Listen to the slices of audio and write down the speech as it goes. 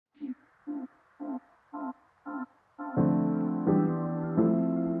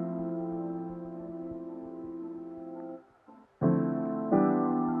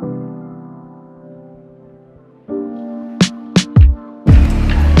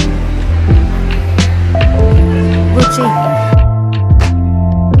see.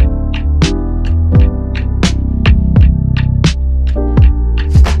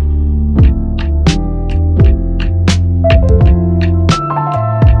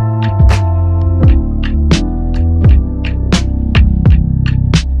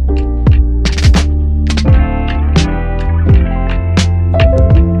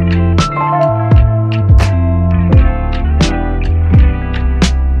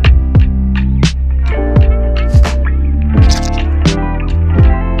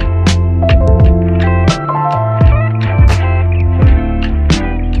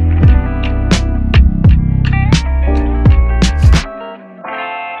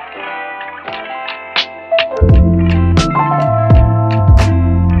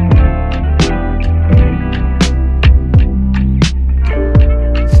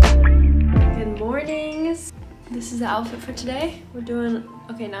 This is the outfit for today. We're doing,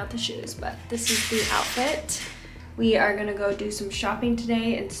 okay, not the shoes, but this is the outfit. We are gonna go do some shopping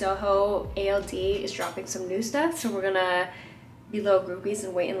today in Soho. ALD is dropping some new stuff, so we're gonna be little groupies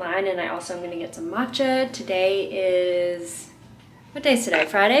and wait in line, and I also am gonna get some matcha. Today is, what day is today,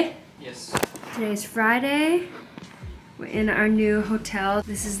 Friday? Yes. Today's Friday. We're in our new hotel.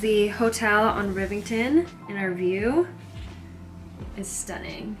 This is the hotel on Rivington, and our view is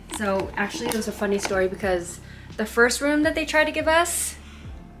stunning. So actually it was a funny story because the first room that they tried to give us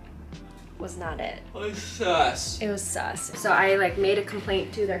was not it. It was sus. It was sus. So I like made a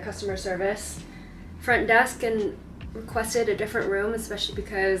complaint to their customer service front desk and requested a different room, especially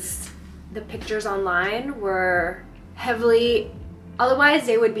because the pictures online were heavily, otherwise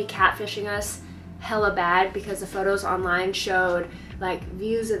they would be catfishing us hella bad, because the photos online showed like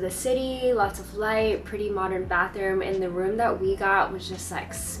views of the city, lots of light, pretty modern bathroom, and the room that we got was just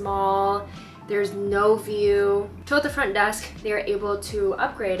like small. There's no view. Told the front desk they were able to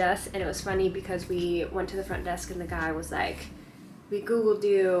upgrade us, and it was funny because we went to the front desk and the guy was like, we Googled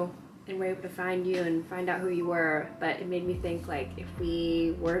you and were able to find you and find out who you were, but it made me think, like, if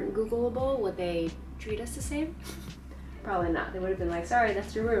we weren't Googleable, would they treat us the same? Probably not. They would have been like, sorry,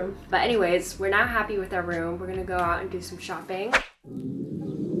 that's your room. But anyways, we're now happy with our room. We're gonna go out and do some shopping.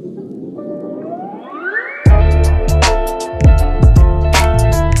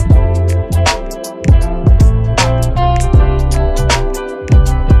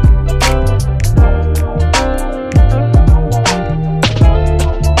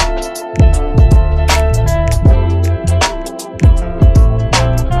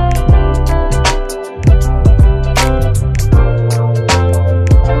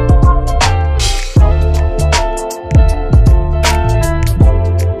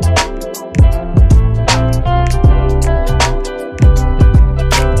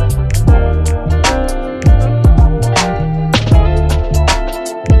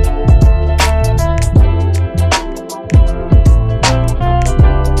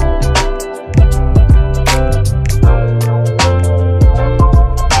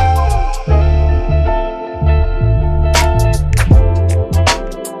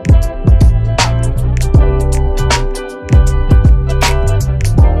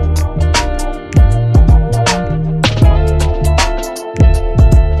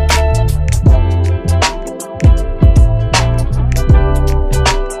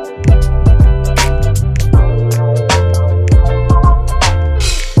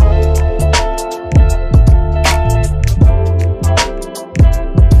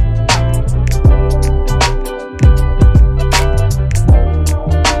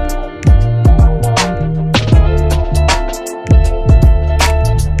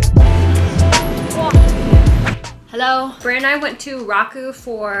 Hello. Brand and I went to Raku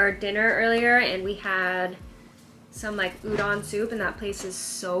for dinner earlier, and we had some like udon soup, and that place is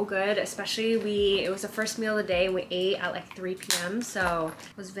so good. Especially it was the first meal of the day, and we ate at like 3 p.m. so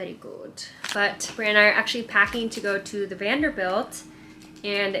it was very good. But Brand and I are actually packing to go to the Vanderbilt,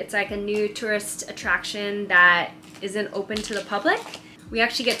 and it's like a new tourist attraction that isn't open to the public. We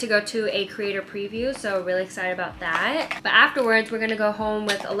actually get to go to a creator preview, so really excited about that. But afterwards, we're gonna go home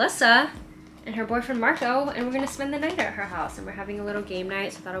with Alyssa and her boyfriend Marco, and we're gonna spend the night at her house, and we're having a little game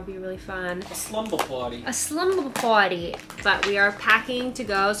night, so that'll be really fun. A slumber party. A slumber party. But we are packing to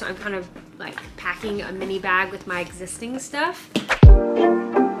go, so I'm kind of like packing a mini bag with my existing stuff.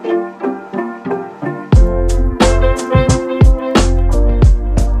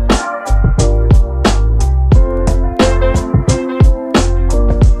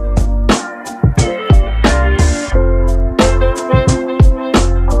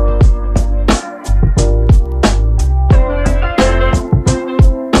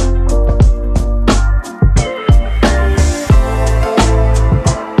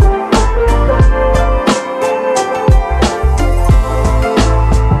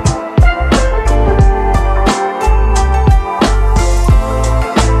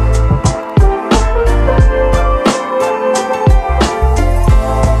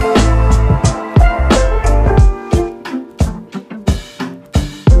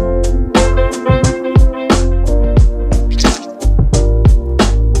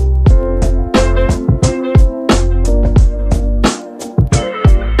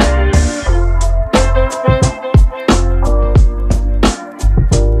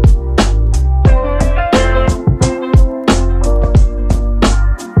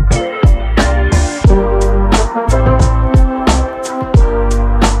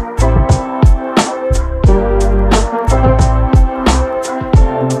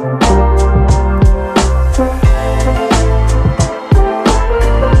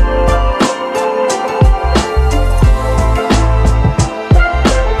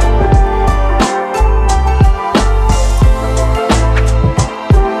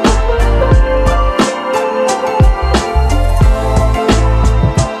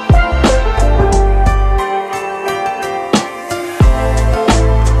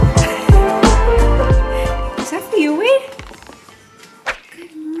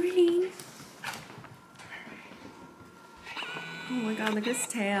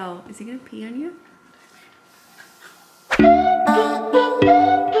 tail. Is he gonna pee on you?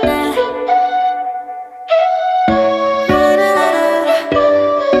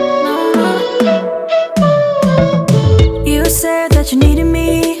 You said that you needed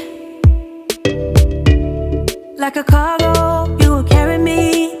me, like a cargo, you will carry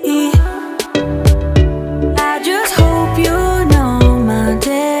me. I just hope you know my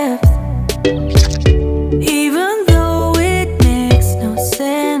depth, even though it makes no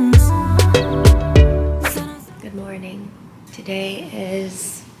sense. Good morning. Today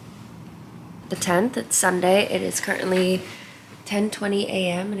is the 10th. It's Sunday. It is currently 10:20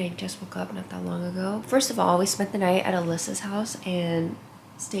 a.m. and I just woke up not that long ago. First of all, we spent the night at Alyssa's house and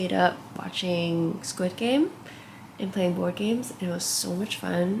stayed up watching Squid Game and playing board games. It was so much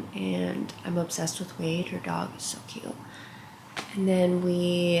fun and I'm obsessed with Wade. Her dog is so cute. And then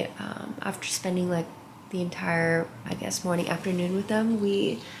we, after spending like the entire, I guess, morning, afternoon with them,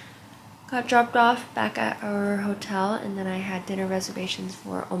 we got dropped off back at our hotel, and then I had dinner reservations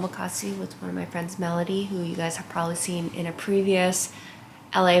for omakase with one of my friends, Melody, who you guys have probably seen in a previous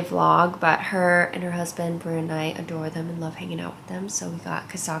LA vlog, but her and her husband, Brew, and I adore them and love hanging out with them. So we got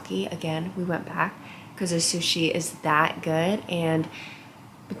kasaki again. We went back because their sushi is that good, and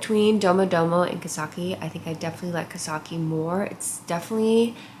between Domo Domo and kasaki, I think I definitely like kasaki more. It's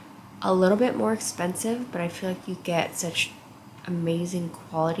definitely a little bit more expensive, but I feel like you get such amazing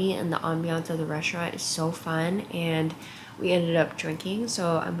quality and the ambiance of the restaurant is so fun, and we ended up drinking,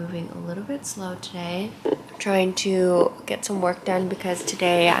 so I'm moving a little bit slow today. I'm trying to get some work done because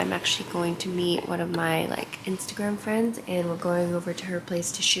today I'm actually going to meet one of my Instagram friends and we're going over to her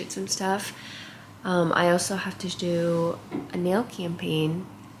place to shoot some stuff. I also have to do a nail campaign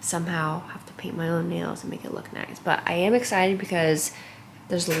somehow, have to paint my own nails and make it look nice, but I am excited because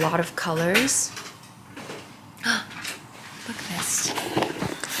there's a lot of colors. Look at this.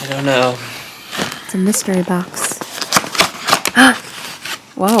 I don't know. It's a mystery box.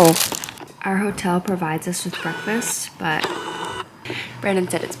 Whoa. Our hotel provides us with breakfast, but Brandon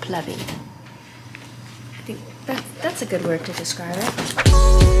said it's plebby. I think that's a good word to describe it.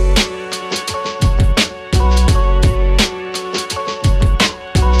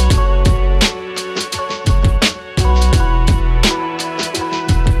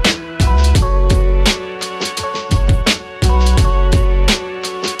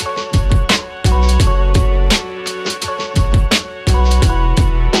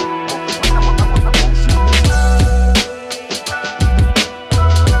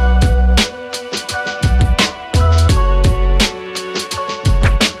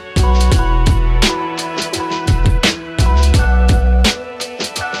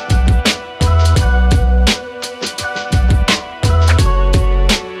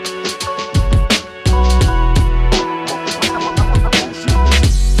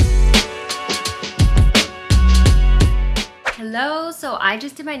 So I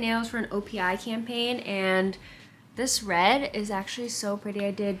just did my nails for an OPI campaign, and this red is actually so pretty.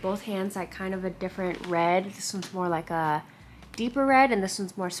 I did both hands like kind of a different red. This one's more like a deeper red and this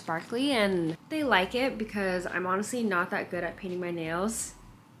one's more sparkly, and they like it because I'm honestly not that good at painting my nails.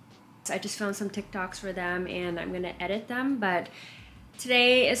 So I just filmed some TikToks for them and I'm gonna edit them, but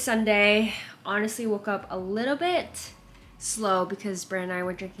today is Sunday. Honestly woke up a little bit slow because Brandon and I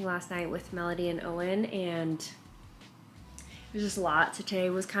were drinking last night with Melody and Owen, and it was just a lot. So today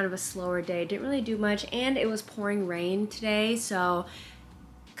was kind of a slower day. Didn't really do much, and it was pouring rain today, so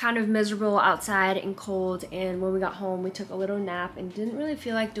kind of miserable outside and cold. And when we got home, we took a little nap and didn't really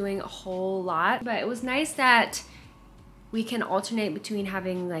feel like doing a whole lot. But it was nice that we can alternate between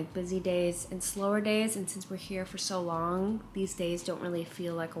having like busy days and slower days, and since we're here for so long, these days don't really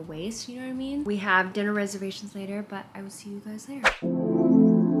feel like a waste, you know what I mean? We have dinner reservations later, but I will see you guys later.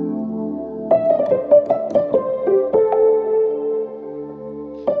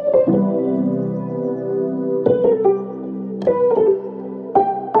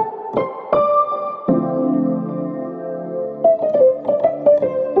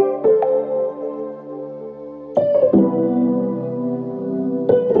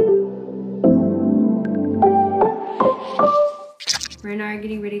 Right now we're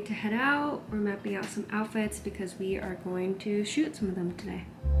getting ready to head out. We're mapping out some outfits because we are going to shoot some of them today.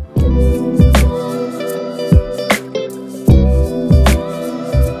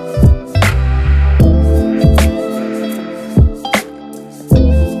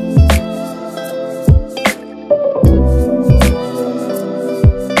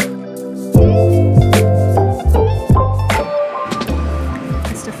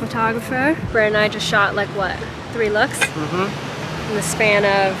 It's the photographer. Brandon and I just shot like what, 3 looks? In the span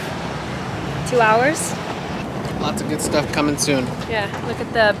of 2 hours. Lots of good stuff coming soon. Yeah, look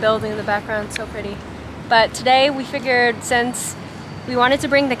at the building in the background, so pretty. But today we figured, since we wanted to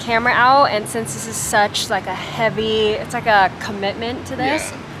bring the camera out, and since this is such like a heavy, it's like a commitment to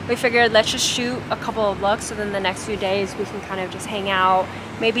this, we figured let's just shoot a couple of looks, so then the next few days we can kind of just hang out,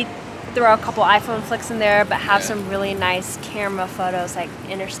 maybe throw a couple iPhone flicks in there, but have some really nice camera photos like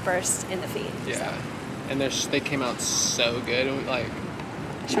interspersed in the feed. Yeah, so. And they came out so good. Like,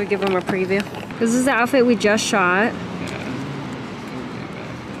 should we give them a preview? This is the outfit we just shot.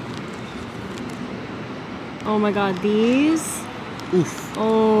 Oh my god, these. Oof.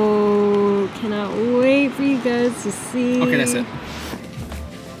 Oh, cannot wait for you guys to see. Okay, that's it.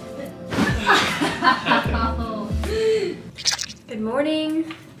 Good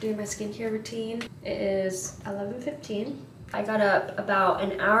morning. Doing my skincare routine. It is 11:15. I got up about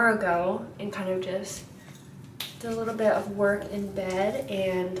an hour ago and kind of just did a little bit of work in bed,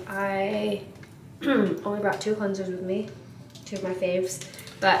 and I only brought 2 cleansers with me, 2 of my faves.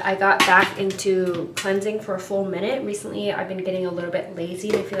 But I got back into cleansing for a full minute. Recently, I've been getting a little bit lazy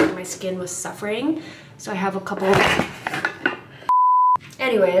and I feel like my skin was suffering. So I have a couple of...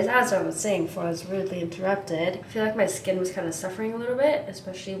 Anyways, as I was saying before I was rudely interrupted, I feel like my skin was kind of suffering a little bit,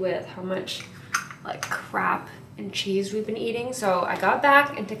 especially with how much like crap and cheese we've been eating. So I got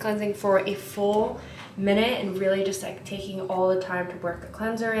back into cleansing for a full minute and really just like taking all the time to work the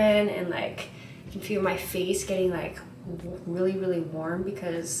cleanser in, and like you can feel my face getting like really warm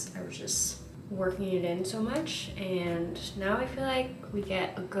because I was just working it in so much. And now I feel like we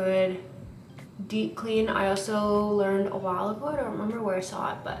get a good deep clean. I also learned a while ago, I don't remember where I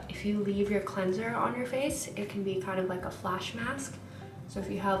saw it, but if you leave your cleanser on your face, it can be kind of like a flash mask. So if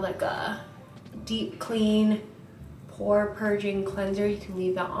you have like a deep clean pore purging cleanser, you can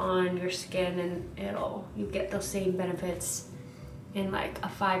leave that on your skin and you get those same benefits in like a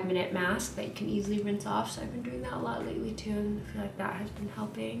 5-minute mask that you can easily rinse off. So I've been doing that a lot lately too, and I feel like that has been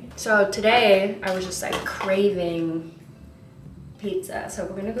helping. So today I was just like craving pizza, so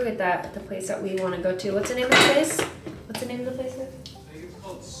we're gonna go get that at the place that we want to go to. What's the name of the place? What's the name of the place? I think it's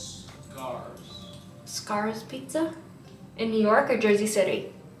called Scars. Scars Pizza? In New York or Jersey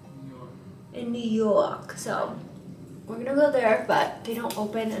City? New York. In New York. So we're gonna go there, but they don't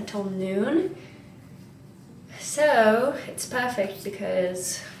open until noon. So it's perfect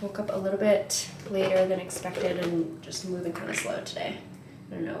because woke up a little bit later than expected and just moving kind of slow today.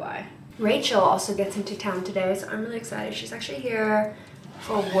 I don't know why. Rachel also gets into town today, so I'm really excited. She's actually here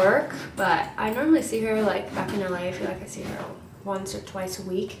for work, but I normally see her like back in LA. I feel like I see her once or twice a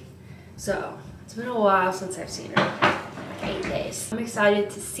week. So it's been a while since I've seen her, like 8 days. I'm excited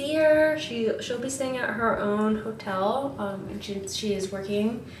to see her. She'll be staying at her own hotel, and she is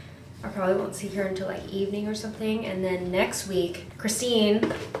working. I probably won't see her until like evening or something. And then next week,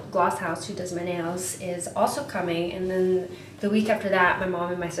 Christine Gloss House, who does my nails, is also coming. And then the week after that, my mom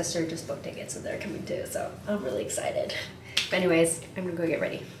and my sister just booked tickets, so they're coming too. So I'm really excited. But anyways, I'm gonna go get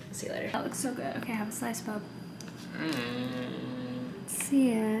ready. I'll see you later. That looks so good. Okay, have a slice, bub.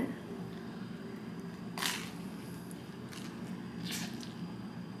 See it.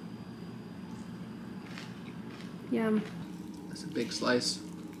 Yum. That's a big slice.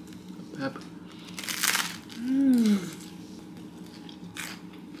 Pep.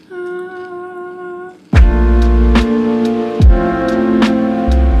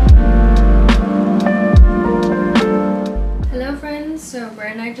 Hello friends, so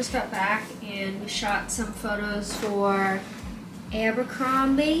Brad and I just got back and we shot some photos for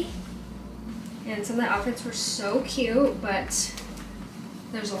Abercrombie, and some of the outfits were so cute, but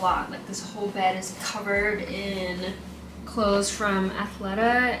there's a lot. Like this whole bed is covered in clothes from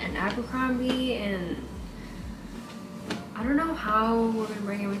Athleta and Abercrombie, and I don't know how we're gonna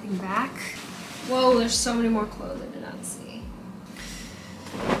bring everything back. Whoa, there's so many more clothes I did not see.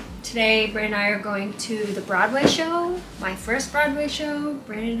 Today, Brandon and I are going to the Broadway show, my first Broadway show.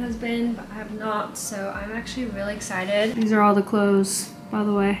 Brandon has been, but I have not, so I'm actually really excited. These are all the clothes, by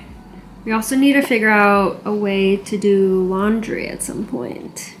the way. We also need to figure out a way to do laundry at some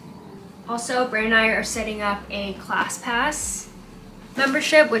point. Also, Brandon and I are setting up a ClassPass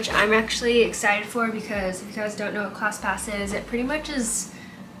membership, which I'm actually excited for, because if you guys don't know what ClassPass is, it pretty much is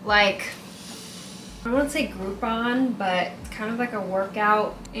like, I don't want to say Groupon, but it's kind of like a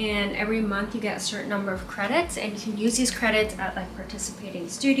workout, and every month you get a certain number of credits, and you can use these credits at like participating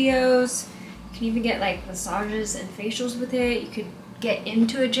studios. You can even get like massages and facials with it. You could get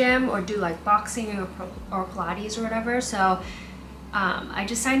into a gym or do like boxing or Pilates or whatever. So I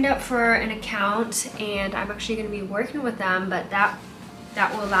just signed up for an account, and I'm actually going to be working with them, but that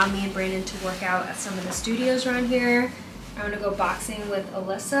will allow me and Brandon to work out at some of the studios around here. I want to go boxing with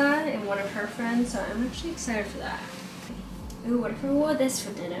Alyssa and one of her friends, so I'm actually excited for that. Ooh, what if I wore this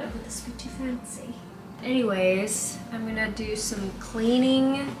for dinner? Would this be too fancy? Anyways, I'm gonna do some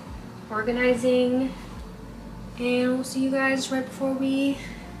cleaning, organizing, and we'll see you guys right before we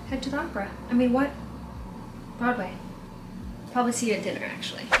head to the opera. I mean, what? Broadway. Probably see you at dinner,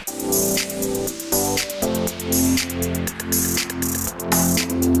 actually.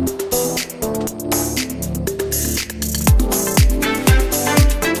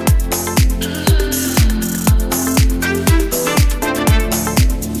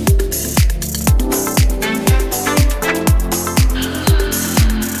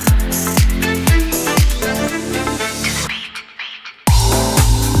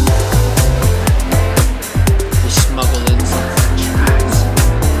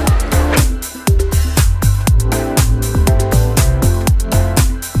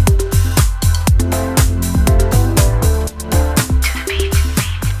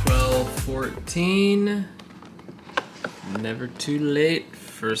 12:14. Never too late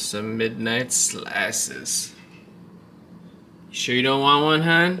for some midnight slices. You sure you don't want one,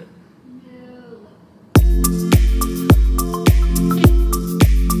 hon?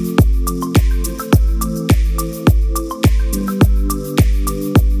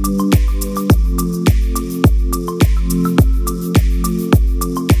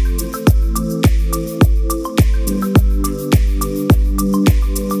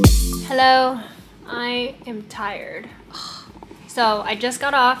 Hello, I am tired. So I just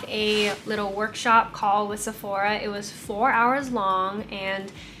got off a little workshop call with Sephora. It was 4 hours long,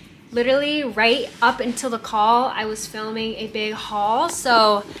 and literally right up until the call I was filming a big haul.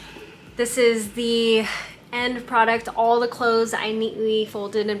 So this is the end product. All the clothes I neatly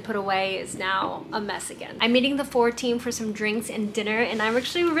folded and put away is now a mess again. I'm meeting the 4 team for some drinks and dinner, and I'm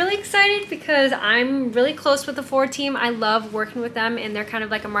actually really excited because I'm really close with the 4 team. I love working with them, and they're kind of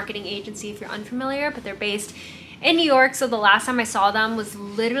like a marketing agency if you're unfamiliar, but they're based in New York. So the last time I saw them was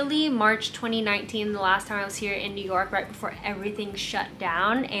literally March 2019, the last time I was here in New York, right before everything shut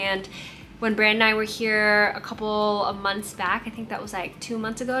down. And when Brand and I were here a couple of months back, I think that was like 2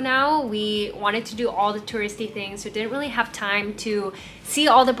 months ago now, we wanted to do all the touristy things, so didn't really have time to see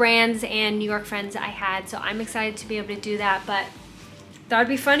all the brands and New York friends I had. So I'm excited to be able to do that, but that would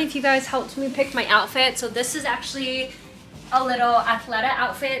be fun if you guys helped me pick my outfit. So this is actually a little Athleta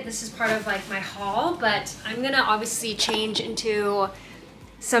outfit. This is part of like my haul, but I'm gonna obviously change into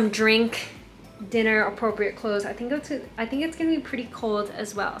some drink, dinner appropriate clothes. I think it's gonna be pretty cold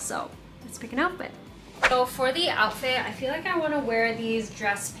as well, so let's pick an outfit. So for the outfit, I feel like I want to wear these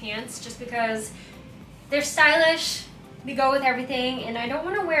dress pants just because they're stylish, they go with everything, and I don't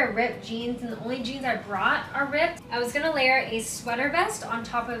want to wear ripped jeans, and the only jeans I brought are ripped. I was gonna layer a sweater vest on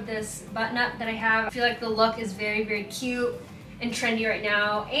top of this button up that I have. I feel like the look is very, very cute and trendy right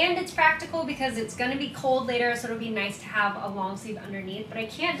now, and it's practical because it's gonna be cold later, so it'll be nice to have a long sleeve underneath. But I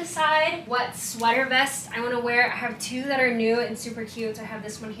can't decide what sweater vest I want to wear. I have 2 that are new and super cute. So I have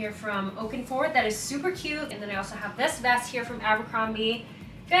this one here from Oakenford that is super cute, and then I also have this vest here from Abercrombie.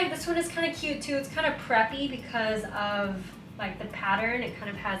 I feel like this one is kind of cute too. It's kind of preppy because of like the pattern. It kind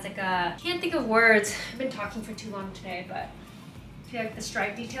of has like a, can't think of words. I've been talking for too long today, but I feel like the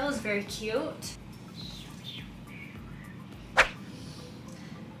stripe detail is very cute.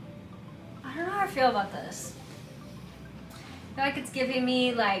 I don't know how I feel about this. I feel like it's giving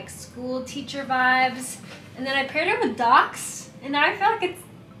me like school teacher vibes, and then I paired it with Docs, and now I feel like it's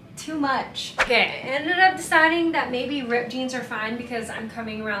too much. Okay, I ended up deciding that maybe ripped jeans are fine because I'm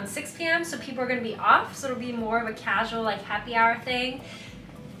coming around 6 p.m. so people are gonna be off, so it'll be more of a casual like happy hour thing.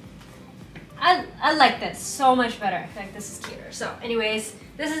 I like this so much better. I feel like this is cuter. So anyways,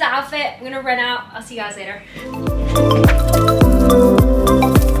 this is the outfit. I'm gonna run out. I'll see you guys later.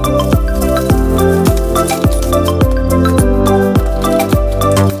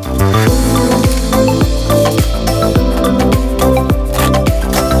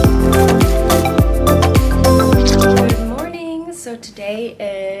 Today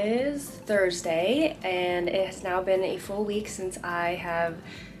is Thursday, and it has now been a full week since I have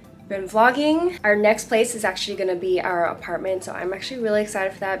been vlogging. Our next place is actually going to be our apartment, so I'm actually really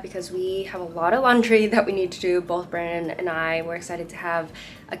excited for that because we have a lot of laundry that we need to do. Both Brandon and I were excited to have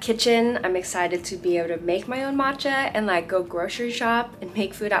a kitchen. I'm excited to be able to make my own matcha and like go grocery shop and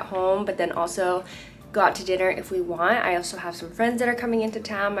make food at home, but then also go out to dinner if we want. I also have some friends that are coming into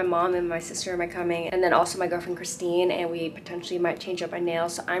town. My mom and my sister are coming, and then also my girlfriend Christine, and we potentially might change up my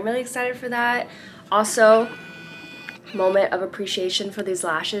nails, so I'm really excited for that. Also, moment of appreciation for these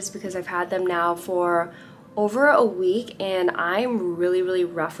lashes because I've had them now for over a week, and I'm really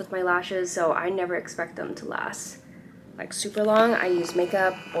rough with my lashes, so I never expect them to last like super long. I use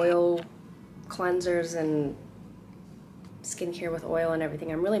makeup, oil, cleansers, and skincare with oil and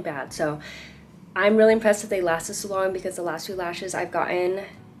everything. I'm really bad. So I'm really impressed that they lasted so long, because the last few lashes I've gotten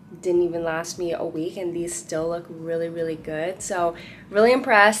didn't even last me a week, and these still look really, really good. So really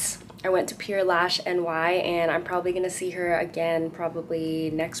impressed. I went to Pure Lash NY, and I'm probably gonna see her again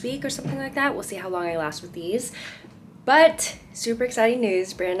probably next week or something like that. We'll see how long I last with these. But super exciting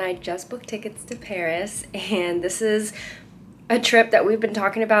news, Brandon and I just booked tickets to Paris, and this is a trip that we've been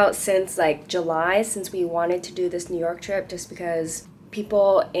talking about since like July, since we wanted to do this New York trip, just because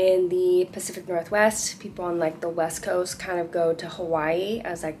people in the Pacific Northwest, people on like the West Coast kind of go to Hawaii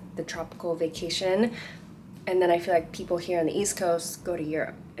as like the tropical vacation. And then I feel like people here on the East Coast go to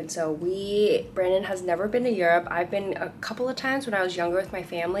Europe. And so Brandon has never been to Europe. I've been a couple of times when I was younger with my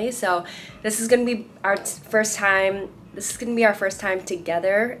family. So this is gonna be our first time. This is gonna be our first time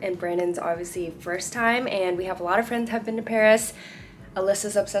together, and Brandon's obviously first time. And we have a lot of friends have been to Paris.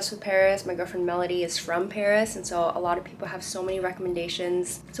 Alyssa's obsessed with Paris. My girlfriend Melody is from Paris, and so a lot of people have so many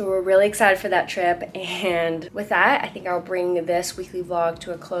recommendations. So we're really excited for that trip. And with that, I think I'll bring this weekly vlog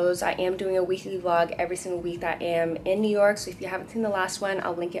to a close. I am doing a weekly vlog every single week that I am in New York, so if you haven't seen the last one,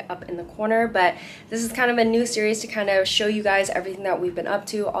 I'll link it up in the corner. But this is kind of a new series to kind of show you guys everything that we've been up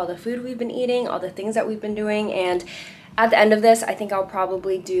to, all the food we've been eating, all the things that we've been doing. And at the end of this, I think I'll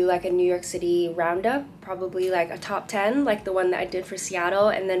probably do like a New York City roundup, probably like a top 10, like the one that I did for Seattle.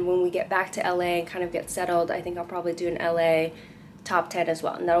 And then when we get back to LA and kind of get settled, I think I'll probably do an LA top 10 as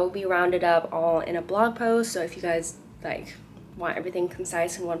well. And that will be rounded up all in a blog post. So if you guys like want everything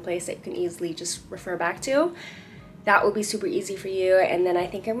concise in one place that you can easily just refer back to, that will be super easy for you. And then I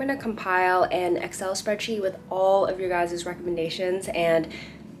think I'm gonna compile an Excel spreadsheet with all of your guys' recommendations, and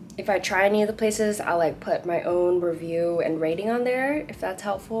if I try any of the places, I'll like put my own review and rating on there if that's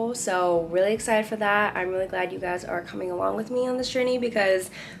helpful. So really excited for that. I'm really glad you guys are coming along with me on this journey,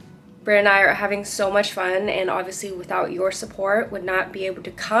 because Brandon and I are having so much fun, and obviously without your support would not be able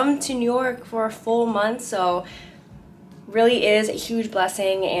to come to New York for a full month. So really is a huge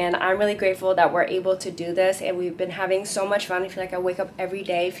blessing, and I'm really grateful that we're able to do this, and we've been having so much fun. I feel like I wake up every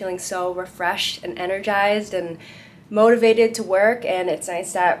day feeling so refreshed and energized and motivated to work, and it's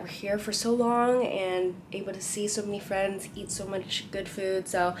nice that we're here for so long and able to see so many friends, eat so much good food.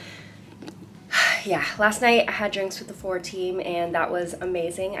 So yeah, last night I had drinks with the 4 team, and that was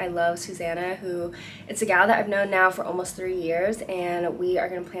amazing. I love Susanna, who it's a gal that I've known now for almost 3 years, and we are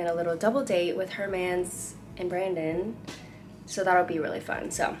gonna plan a little double date with her mans and Brandon, so that'll be really fun.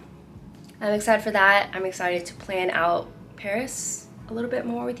 So I'm excited for that. I'm excited to plan out Paris a little bit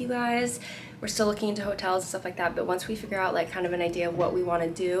more with you guys. We're still looking into hotels and stuff like that, but once we figure out like kind of an idea of what we want to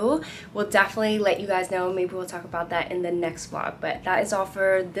do, we'll definitely let you guys know. Maybe we'll talk about that in the next vlog. But that is all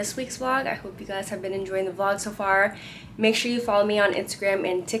for this week's vlog. I hope you guys have been enjoying the vlog so far. Make sure you follow me on Instagram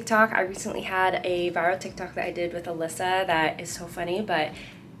and TikTok. I recently had a viral TikTok that I did with Alyssa that is so funny, but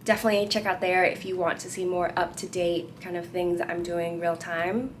definitely check out there if you want to see more up-to-date kind of things that I'm doing real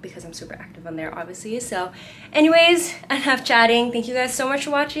time, because I'm super active on there obviously. So anyways, enough chatting. Thank you guys so much for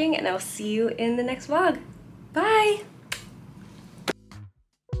watching, and I'll see you in the next vlog. Bye!